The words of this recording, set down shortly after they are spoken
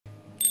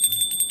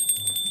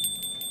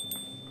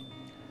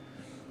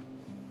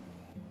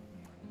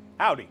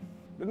Howdy.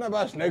 Didn't I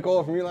buy snake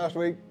oil from you last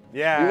week?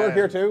 Yeah. You work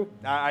here too?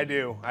 I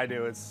do.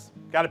 It's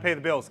got to pay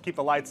the bills, keep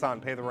the lights on,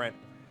 pay the rent,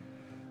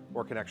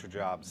 working extra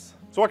jobs.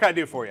 So what can I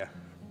do for you?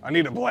 I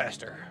need a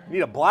blaster. You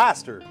need a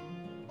blaster.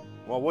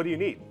 Well, what do you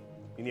need?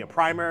 You need a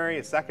primary,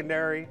 a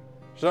secondary?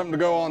 Something to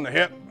go on the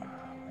hip,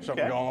 something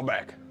Okay. to go on the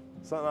back.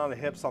 Something on the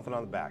hip, something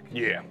on the back.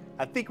 Yeah.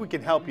 I think we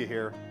can help you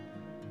here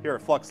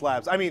at Flux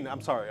Labs.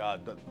 I'm sorry,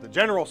 the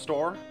general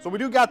store. So we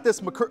do got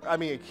this,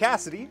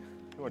 Cassidy.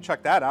 You want to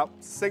check that out?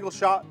 Single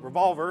shot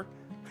revolver.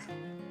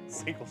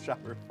 Single shot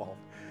revolver.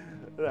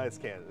 I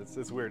just can't.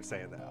 It's weird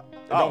saying that.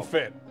 It don't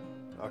fit.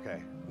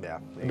 Okay. Yeah.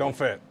 It don't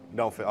fit.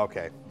 Don't fit.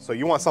 Okay. So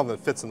you want something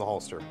that fits in the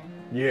holster.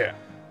 Yeah.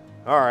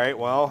 All right.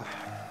 Well,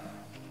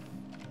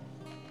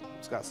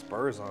 it's got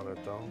spurs on it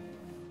though.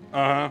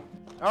 Uh-huh.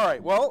 All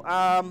right. Well,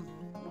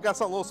 we've got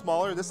something a little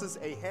smaller. This is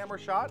a hammer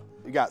shot.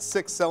 You got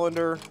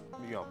 6-cylinder.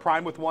 You know,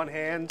 prime with one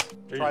hand.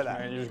 Jeez, Try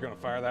that. Man, you're just gonna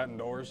fire that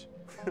indoors?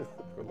 Good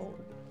Lord.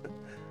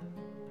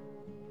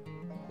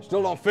 It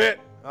still don't fit.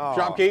 Oh,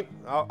 Shopkeep.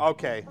 Oh,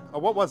 okay.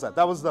 What was that?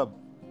 That was the.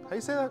 How do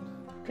you say that?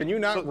 Can you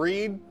not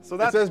read? So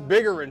that says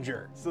bigger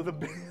injure. So the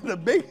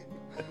bigger.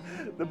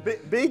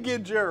 Bigger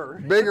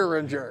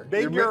injure.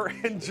 Bigger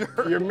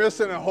injure. You're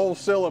missing a whole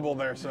syllable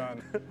there,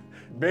 son.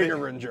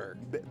 Bigger injure.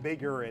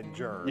 Bigger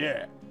injure.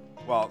 Yeah.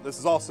 Well, this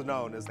is also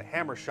known as the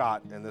hammer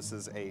shot, and this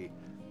is a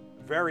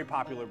very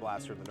popular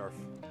blaster in the Nerf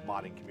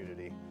modding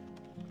community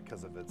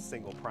because of its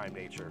single prime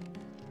nature.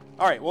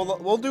 All right, well,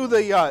 we'll do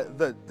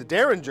the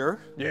Derringer.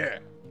 Yeah.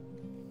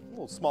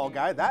 Little small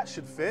guy, that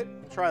should fit.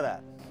 Try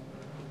that.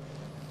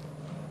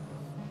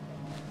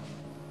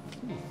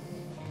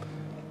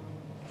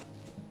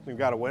 We've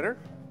got a winner.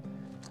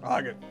 I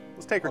like it.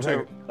 Let's take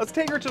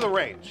her to the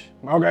range.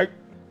 Okay.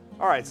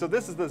 All right, so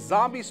this is the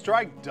Zombie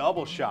Strike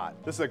Double Shot.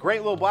 This is a great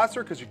little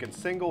blaster because you can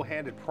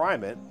single-handed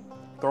prime it,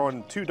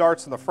 throwing 2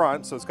 darts in the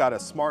front, so it's got a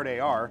smart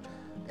AR,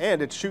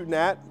 and it's shooting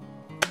at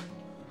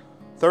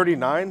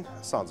 39.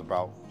 That sounds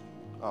about,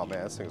 oh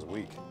man, this thing's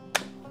weak.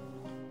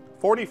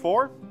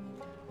 44?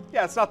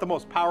 Yeah, it's not the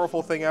most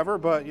powerful thing ever,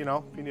 but you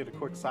know, if you need a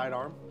quick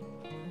sidearm,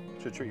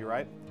 should treat you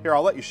right. Here,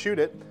 I'll let you shoot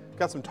it.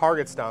 Got some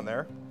targets down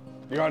there.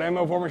 You got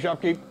ammo for me,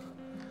 Shopkeep?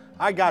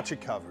 I got you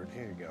covered.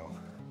 Here you go.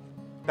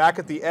 Back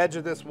at the edge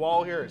of this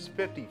wall here is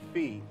 50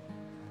 feet.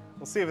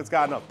 We'll see if it's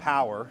got enough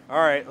power. All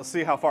right, let's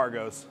see how far it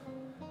goes.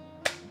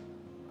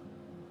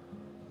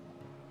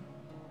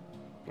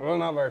 Well,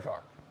 not very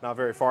far. Not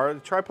very far.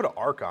 Try to put an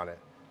arc on it.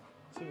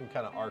 See if you can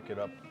kind of arc it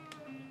up.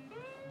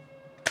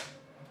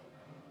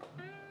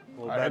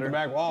 I hit the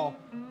back wall.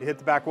 You hit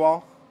the back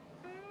wall?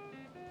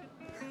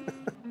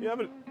 You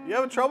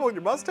having trouble with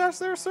your mustache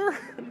there, sir?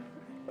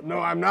 No,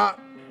 I'm not.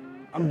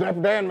 I'm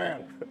Deaf Dan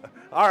Man.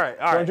 All right.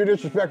 Don't you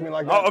disrespect me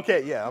like that. Oh,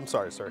 okay, yeah, I'm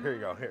sorry, sir. Here you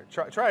go. Here,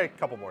 try a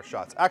couple more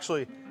shots.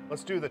 Actually,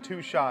 let's do the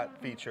 2-shot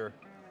feature.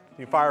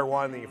 You fire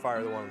one, then you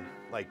fire the one,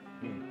 like,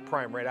 you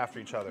prime right after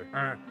each other.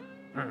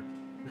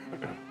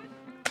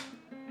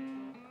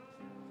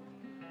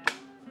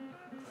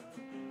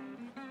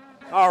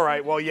 All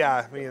right, well,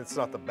 yeah, I mean, it's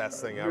not the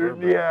best thing ever.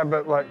 But... Yeah,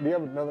 but like, do you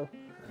have another?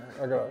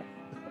 I gotta,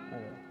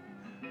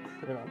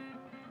 you know,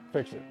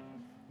 fix it.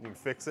 You can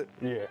fix it?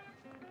 Yeah,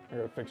 I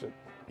gotta fix it.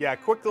 Yeah,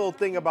 quick little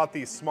thing about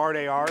these smart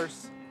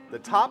ARs. The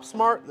top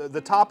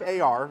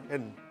AR,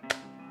 and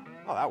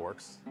oh, that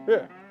works.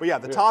 Yeah. But yeah,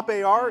 the top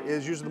AR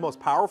is usually the most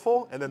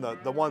powerful, and then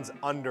the ones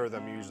under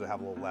them usually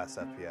have a little less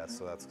FPS,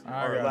 so that's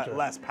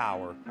less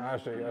power. I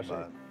see.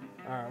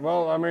 All right,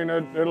 well, I mean,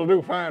 it'll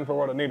do fine for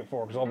what I need it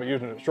for, because I'll be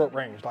using it at short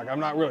range. Like, I'm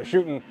not really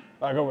shooting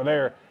like over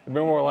there. It'd be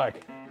more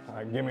like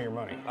give me your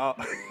money. Oh.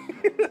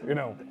 You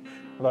know,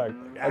 like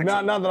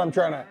not that I'm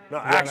trying to. No,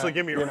 actually,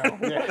 give me your money.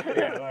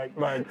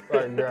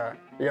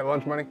 You got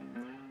lunch money?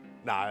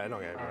 Nah, I don't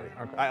get any money.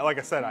 Okay. Like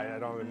I said, I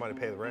don't have any money to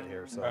pay the rent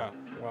here, so.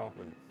 Well,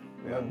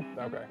 yeah.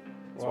 Okay.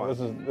 Well, this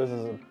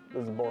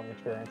is a boring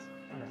experience.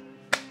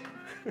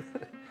 Okay.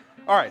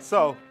 All right,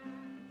 so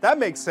that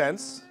makes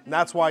sense. And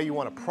that's why you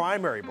want a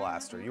primary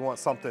blaster. You want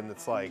something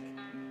that's like,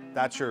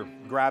 that's your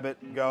grab it,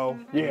 go.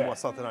 Yeah. You want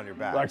something on your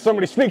back. Like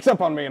somebody sneaks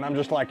up on me and I'm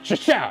just like,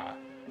 cha-cha.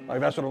 Like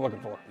that's what I'm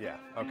looking for. Yeah,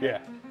 okay.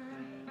 Yeah.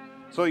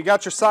 So you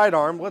got your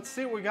sidearm. Let's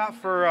see what we got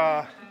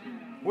for,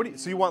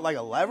 so you want like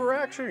a lever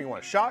action or you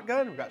want a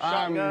shotgun? We've got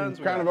shotguns.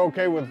 I'm kind of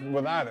okay with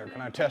either.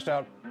 Can I test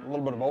out a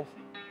little bit of both?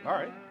 All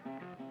right.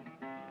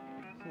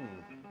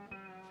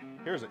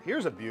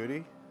 Here's a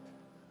beauty.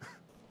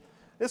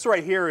 This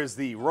right here is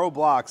the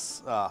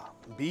Roblox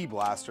B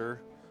blaster,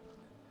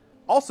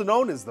 also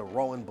known as the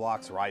Roland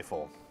Blocks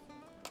rifle.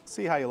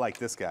 See how you like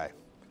this guy.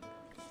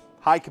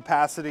 High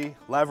capacity,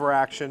 lever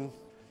action.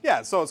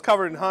 Yeah, so it's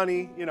covered in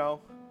honey, you know.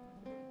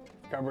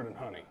 Covered in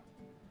honey.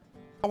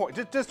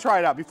 Just try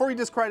it out. Before you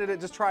discredit it,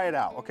 just try it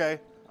out, okay?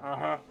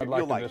 Uh-huh. I'd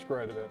like to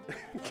discredit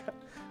it.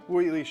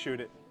 We'll at least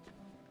shoot it.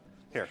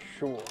 Here.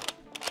 Sure.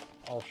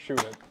 I'll shoot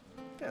it.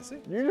 Yeah, see?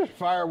 You just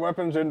fire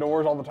weapons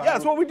indoors all the time? Yeah,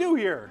 that's what we do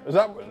here. Is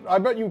that? I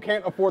bet you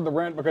can't afford the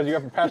rent because you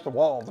have to pass the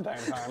wall all the damn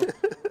time.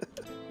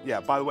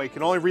 Yeah, by the way, you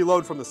can only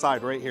reload from the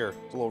side right here.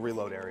 It's a little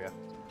reload area.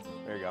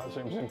 There you go. That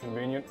seems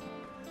inconvenient.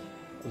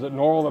 Is it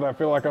normal that I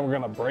feel like I'm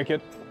gonna break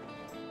it?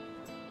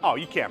 Oh,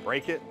 you can't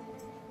break it.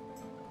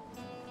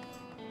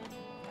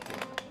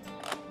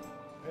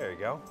 There you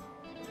go.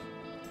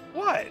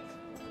 What?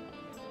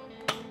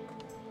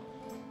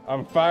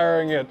 I'm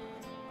firing it.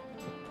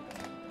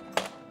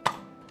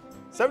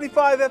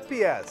 75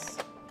 FPS.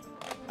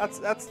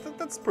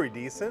 That's pretty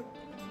decent.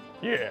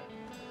 Yeah.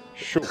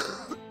 Sure.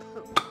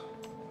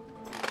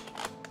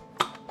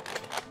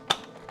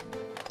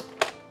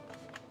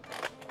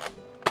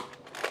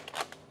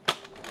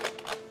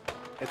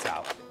 It's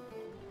out.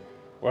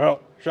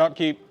 Well,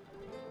 shopkeep,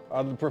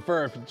 I'd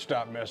prefer if you'd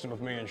stop messing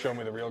with me and show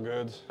me the real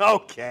goods.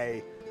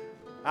 Okay.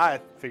 I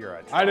figure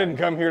I'd try. I didn't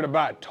come here to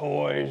buy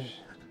toys.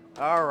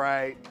 All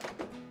right.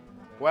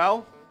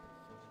 Well,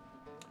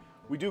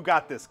 we do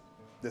got this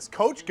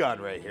coach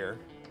gun right here.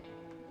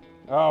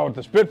 Oh, with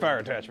the Spitfire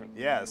attachment.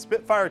 Yeah,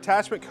 Spitfire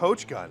attachment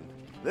coach gun.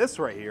 This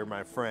right here,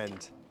 my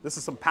friend, this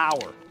is some power.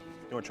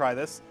 You want to try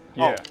this?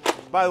 Yeah. Oh,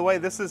 by the way,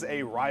 this is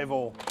a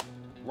rival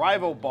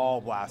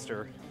ball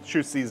blaster.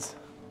 Shoots these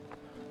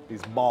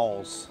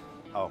balls.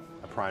 Oh,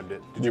 I primed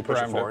it. Did you push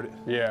it forward?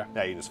 Yeah.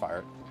 Yeah, you just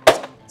fire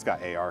it. It's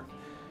got AR.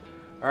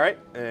 All right,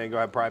 and go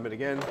ahead and prime it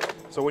again.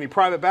 So when you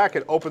prime it back,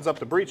 it opens up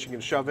the breech. You can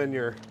shove in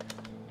your,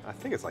 I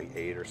think it's like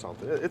 8 or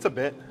something. It's a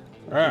bit.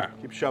 Ah.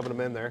 Keep shoving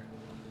them in there.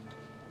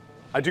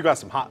 I got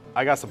some hot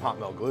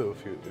melt glue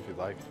if you'd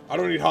like. I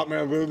don't need hot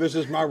melt glue. This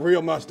is my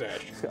real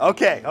mustache.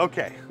 Okay.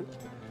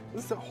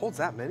 This holds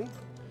that many?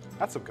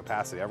 That's some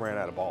capacity. I ran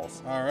out of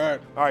balls. All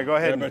right. All right, go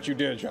ahead. Yeah, I bet you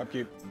did,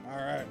 shopkeep. All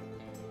right.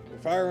 We're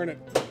firing it.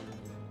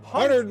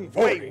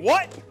 140. Wait,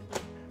 what?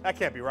 That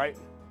can't be right.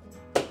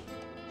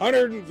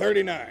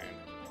 139.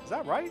 Is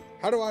that right?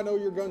 How do I know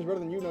your guns better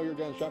than you know your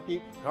guns,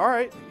 shopkeep? All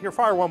right, here,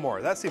 fire one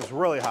more. That seems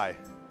really high.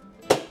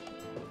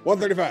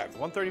 135.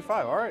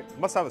 135, all right.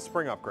 Must have a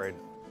spring upgrade.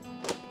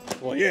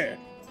 Well, yeah.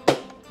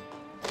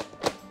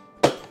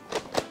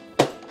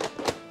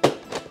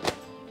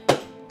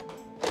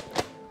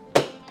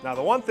 Now,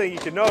 the one thing you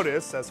can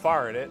notice as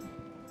firing it,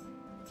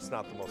 it's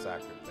not the most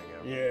accurate thing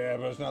ever. Yeah,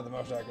 but it's not the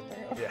most accurate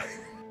thing ever. Yeah.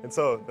 And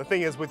so the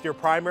thing is with your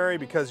primary,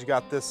 because you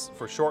got this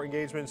for short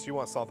engagements, you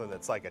want something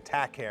that's like a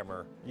tack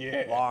hammer,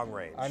 long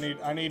range.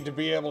 I need to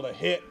be able to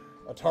hit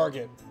a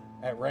target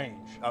at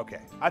range.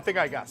 Okay, I think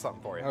I got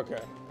something for you. Okay.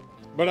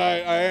 But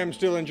I am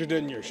still interested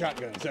in your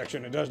shotgun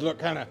section. It does look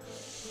kind of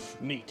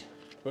neat.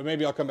 But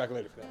maybe I'll come back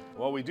later for that.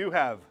 Well, we do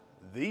have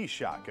the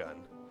shotgun.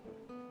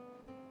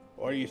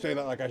 Why do you say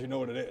that like I should know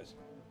what it is?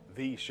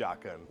 The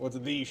shotgun. What's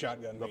the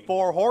shotgun mean? The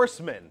 4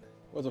 horsemen.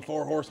 What's a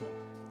 4 horsemen?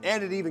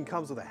 And it even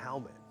comes with a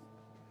helmet.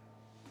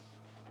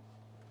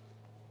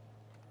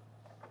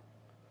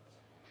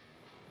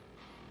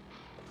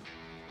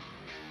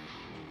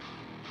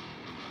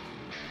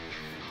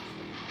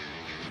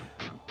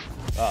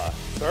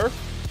 Sir?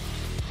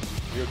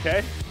 You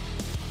okay?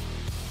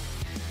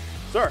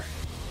 Sir?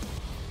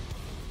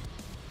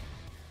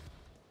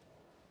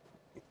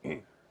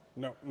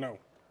 No. No?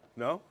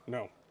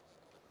 No.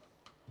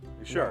 You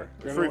sure?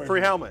 No,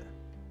 Free helmet.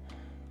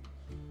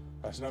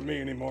 That's not me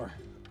anymore.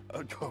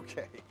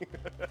 Okay.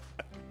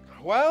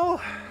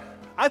 Well,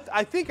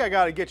 I think I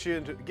got to get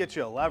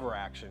you a lever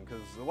action,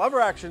 because the lever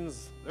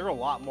actions, they're a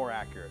lot more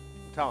accurate.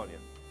 I'm telling you.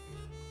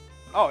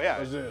 Oh yeah.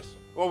 What's this?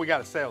 Well, we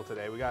got a sale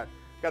today. We got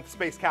the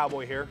Space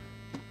Cowboy here.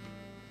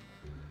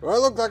 Do I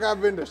look like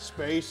I've been to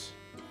space?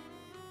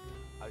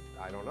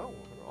 I don't know.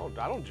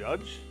 I don't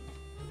judge.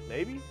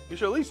 Maybe you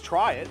should at least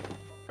try it.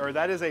 Or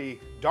that is a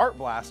dart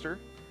blaster.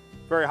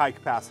 Very high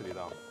capacity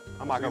though.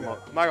 I'm not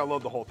gonna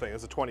load the whole thing.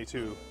 It's a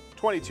 22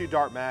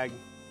 dart mag.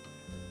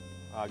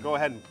 Go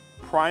ahead and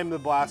prime the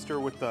blaster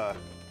with the.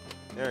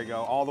 There you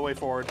go. All the way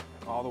forward.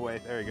 All the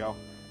way. There you go.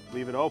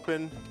 Leave it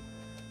open.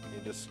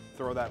 You just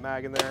throw that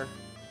mag in there,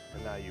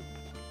 and now you.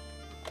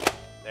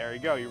 There you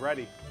go. You're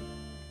ready.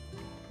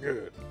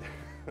 Good.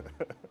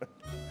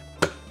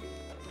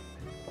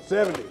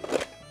 70.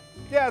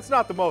 Yeah, it's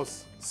not the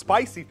most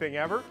spicy thing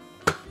ever.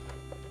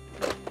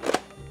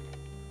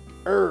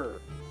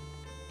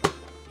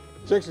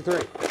 63.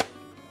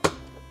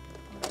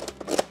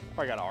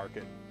 I gotta arc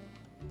it.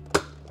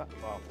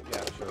 Well,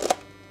 yeah, sure.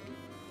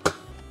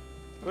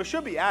 But it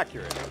should be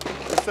accurate,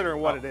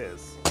 considering what it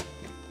is.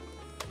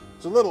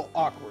 It's a little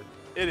awkward.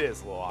 It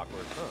is a little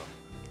awkward.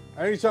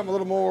 Huh. I need something a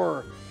little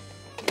more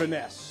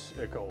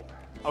finesse-ical.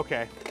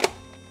 Okay,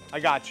 I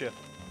got you.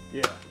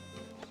 Yeah.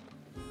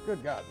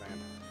 Good God, man.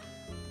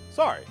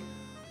 Sorry.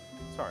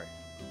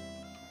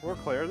 We're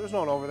clear. There's no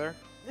one over there.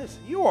 Yes,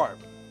 you are.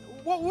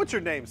 What's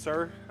your name,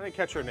 sir? I didn't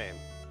catch your name.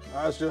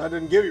 I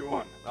didn't give you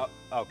one.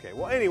 Okay.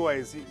 Well,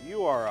 anyways,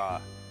 you're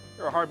a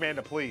hard man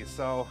to please.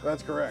 So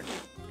That's correct.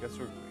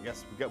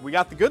 We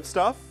got the good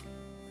stuff.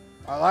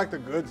 I like the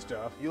good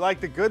stuff. You like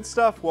the good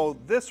stuff? Well,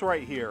 this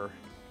right here,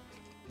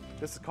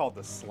 this is called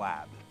the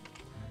Slab.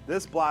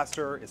 This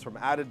blaster is from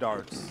Added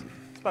Darts.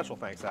 Special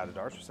thanks to Added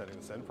Darts for sending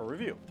this in for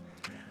review.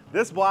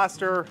 This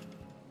blaster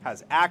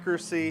has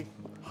accuracy,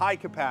 high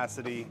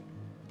capacity,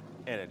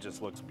 and it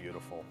just looks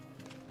beautiful.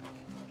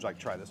 Would you like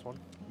to try this one?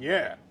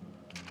 Yeah.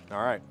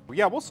 All right. Well,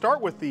 yeah, we'll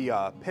start with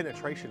the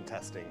penetration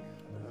testing.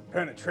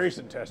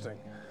 Penetration testing.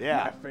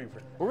 Yeah. My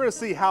favorite. We're gonna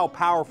see how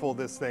powerful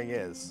this thing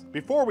is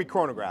before we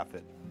chronograph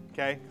it,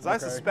 okay? Because I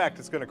suspect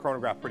it's gonna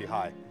chronograph pretty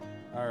high.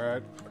 All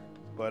right.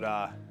 But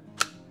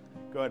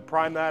go ahead,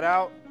 prime that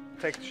out,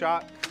 take a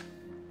shot.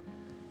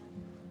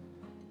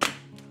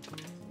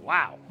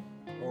 Wow.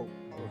 Oh,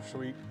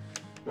 sweet.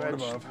 Go ahead,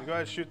 go ahead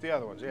and shoot the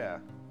other ones, yeah.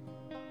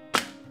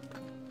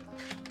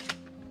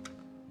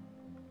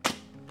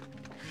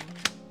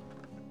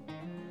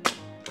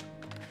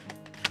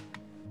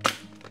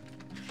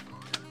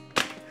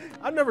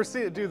 I've never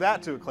seen it do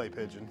that to a clay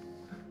pigeon.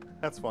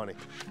 That's funny.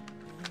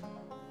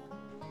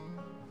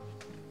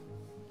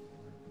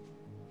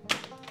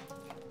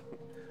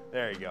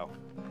 There you go.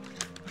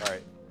 All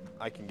right,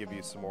 I can give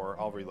you some more.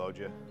 I'll reload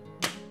you.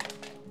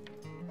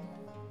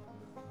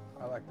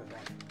 I like this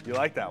one. You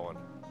like that one?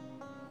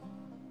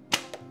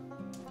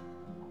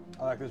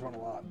 I like this one a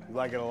lot. You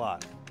like it a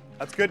lot.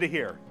 That's good to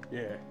hear.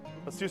 Yeah.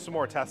 Let's do some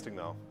more testing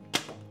though.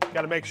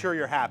 Got to make sure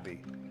you're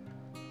happy.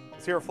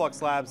 It's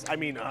DrFlux Labs. I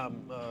mean,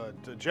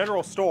 the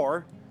general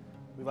store.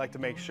 We like to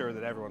make sure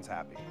that everyone's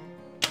happy.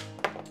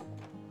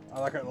 I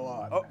like it a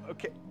lot. Oh,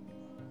 okay.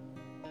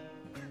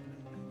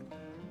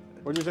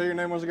 What'd you say your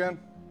name was again?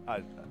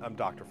 I'm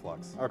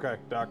DrFlux. Okay,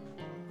 Doc.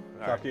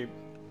 All Doc, right.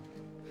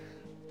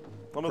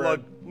 Let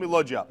me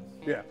load you up.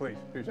 Yeah, please,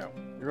 do so.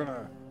 You're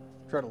gonna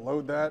try to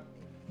load that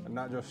and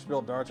not just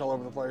spill darts all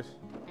over the place?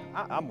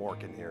 I'm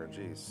working here,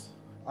 jeez.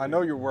 I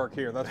know you work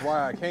here. That's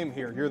why I came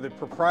here. You're the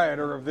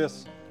proprietor of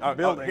this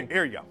building.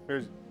 Here you go.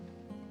 Here's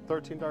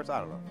 13 darts. I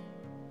don't know.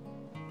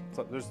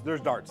 So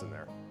there's darts in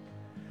there.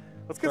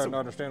 Let's get some. To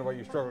understand why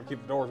you struggle to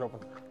keep the doors open.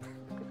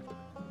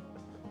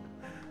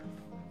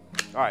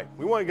 All right,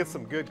 we want to get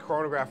some good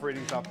chronograph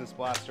readings off this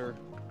blaster.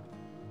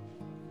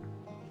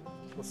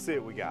 Let's see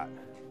what we got.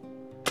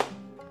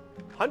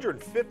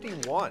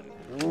 151.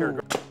 Here,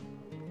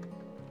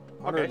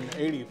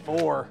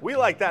 184. We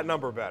like that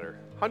number better.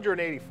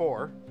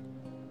 184.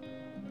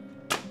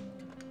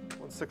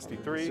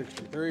 163.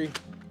 163.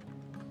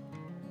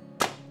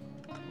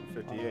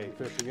 158.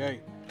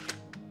 158.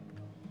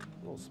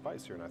 A little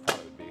spicier than I thought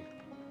it would be.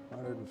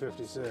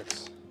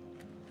 156.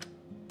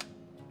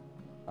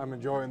 I'm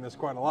enjoying this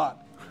quite a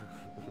lot,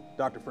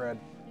 Dr. Fred.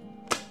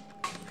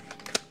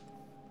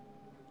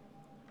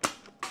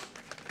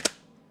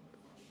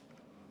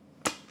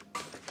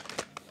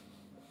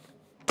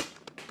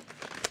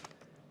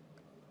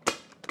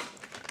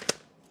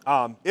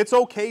 It's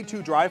okay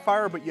to dry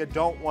fire, but you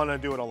don't want to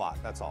do it a lot.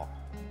 That's all.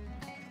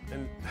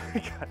 And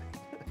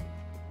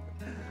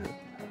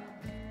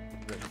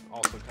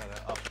also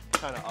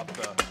kind of up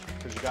the,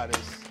 because you got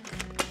his.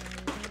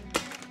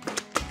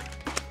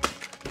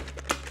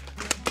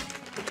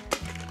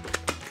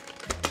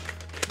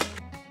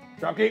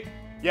 Dropkeep?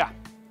 Yeah.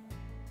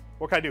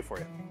 What can I do for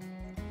you?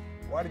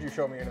 Why did you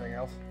show me anything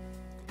else?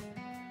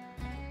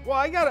 Well,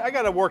 I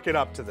gotta work it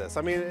up to this.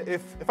 I mean,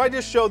 if I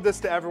just showed this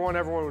to everyone,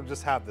 everyone would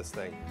just have this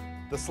thing,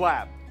 the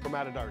slab from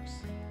Out of Darts.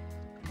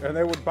 And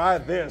they would buy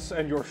this,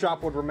 and your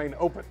shop would remain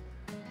open.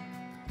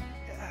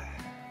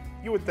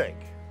 You would think.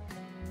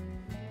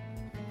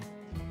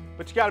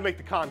 But you gotta make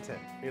the content,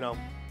 you know.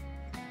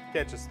 You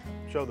can't just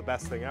show the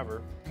best thing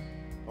ever,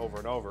 over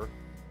and over.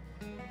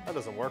 That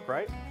doesn't work,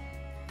 right?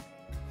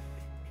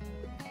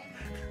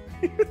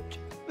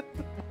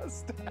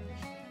 Mustache.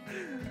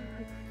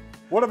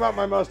 What about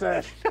my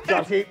mustache,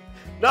 Dropkeep?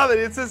 Nothing,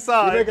 it's his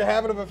You make a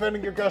habit of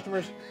offending your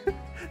customers.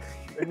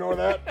 Ignore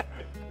that.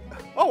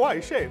 Oh, wow,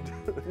 you shaved.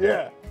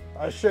 Yeah,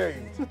 I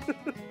shaved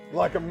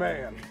like a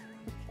man.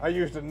 I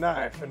used a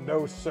knife and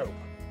no soap.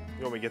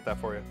 You want me to get that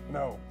for you?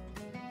 No,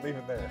 leave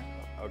it there.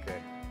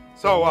 Okay.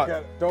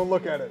 So, Don't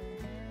look at it.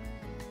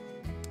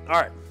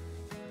 All right.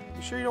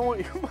 You sure you don't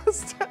want your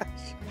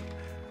mustache?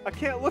 I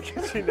can't look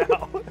at you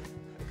now.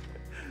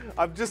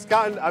 I've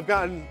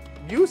gotten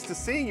used to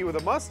seeing you with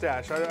a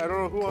mustache. I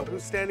don't know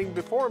who's standing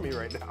before me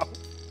right now.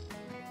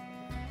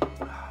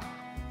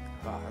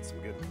 Oh, that's some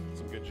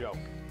good joke.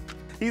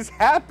 He's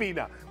happy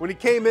now. When he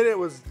came in, it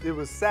was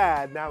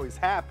sad. Now he's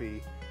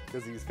happy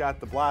because he's got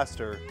the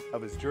blaster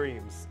of his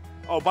dreams.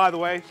 Oh, by the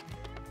way,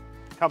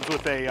 comes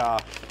with a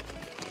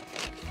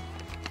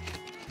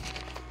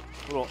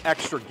little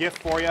extra gift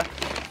for you.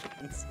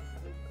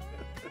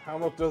 How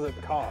much does it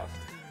cost?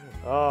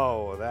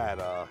 Oh, that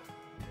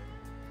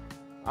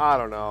I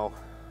don't know.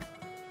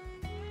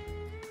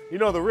 You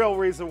know, the real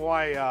reason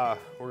why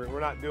we're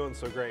not doing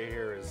so great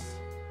here is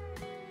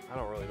I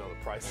don't really know the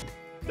price.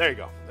 There you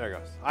go. There it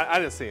goes. I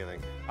didn't see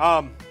anything.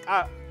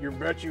 You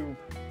bet you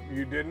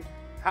didn't?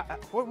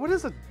 What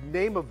is the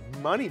name of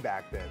money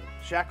back then?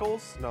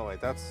 Shekels? No, wait,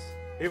 that's...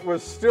 It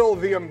was still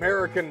the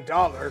American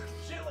dollar.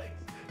 Shillings.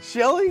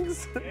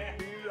 Shillings? Yeah.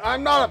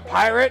 I'm not a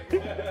pirate.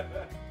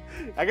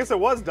 I guess it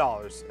was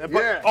dollars. But,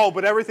 yeah. Oh,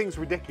 but everything's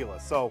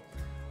ridiculous. So,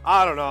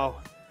 I don't know.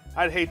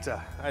 I'd hate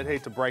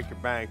to break your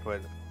bank, but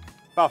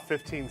about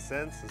 15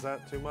 cents. Is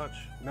that too much?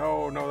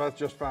 No, that's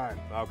just fine.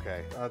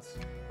 Okay. That's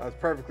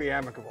perfectly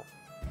amicable.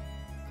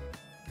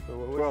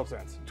 12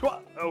 cents.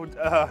 12.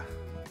 Oh,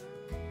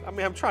 I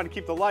mean, I'm trying to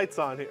keep the lights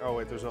on here. Oh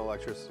wait, there's no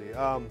electricity.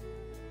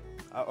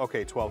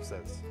 Okay, 12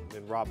 cents.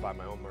 Been robbed by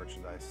my own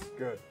merchandise.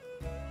 Good.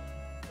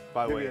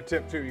 By the Give way, me a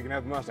tip too. You can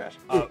have the mustache.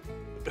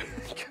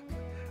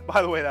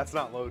 by the way, that's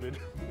not loaded.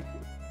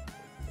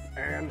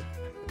 And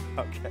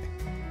Okay.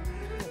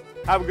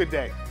 Have a good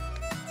day.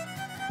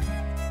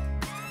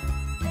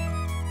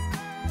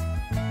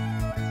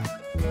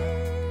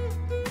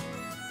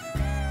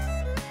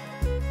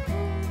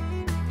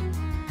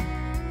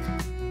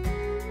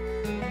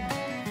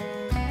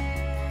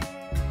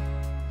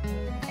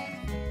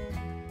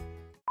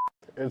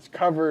 it's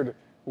covered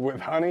with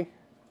honey.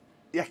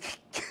 Yeah,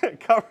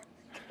 cover.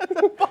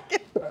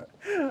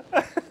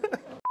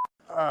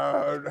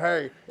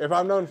 Hey, if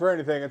I'm known for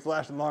anything, it's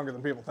lasting longer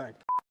than people think.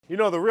 You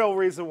know, the real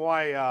reason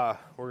why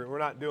we're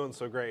not doing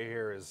so great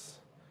here is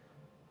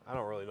I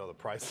don't really know the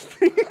price.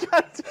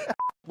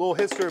 Little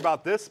history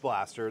about this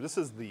blaster. This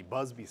is the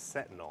Busby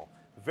Sentinel.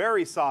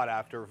 Very sought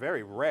after,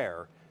 very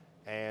rare,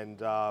 and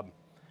for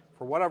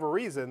whatever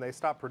reason, they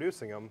stopped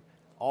producing them,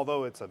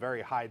 although it's a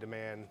very high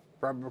demand.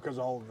 Probably because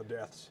of all of the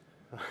deaths.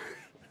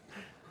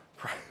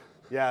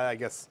 Yeah, I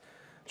guess.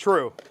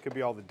 True. Could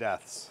be all the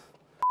deaths.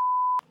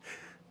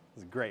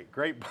 It's great.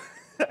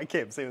 I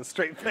can't say with a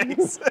straight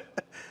face.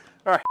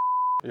 All right.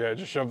 Yeah,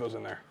 just shove those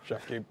in there.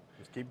 Chef,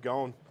 Just keep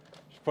going.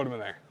 just put them in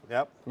there.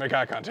 Yep. Make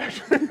eye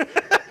contact.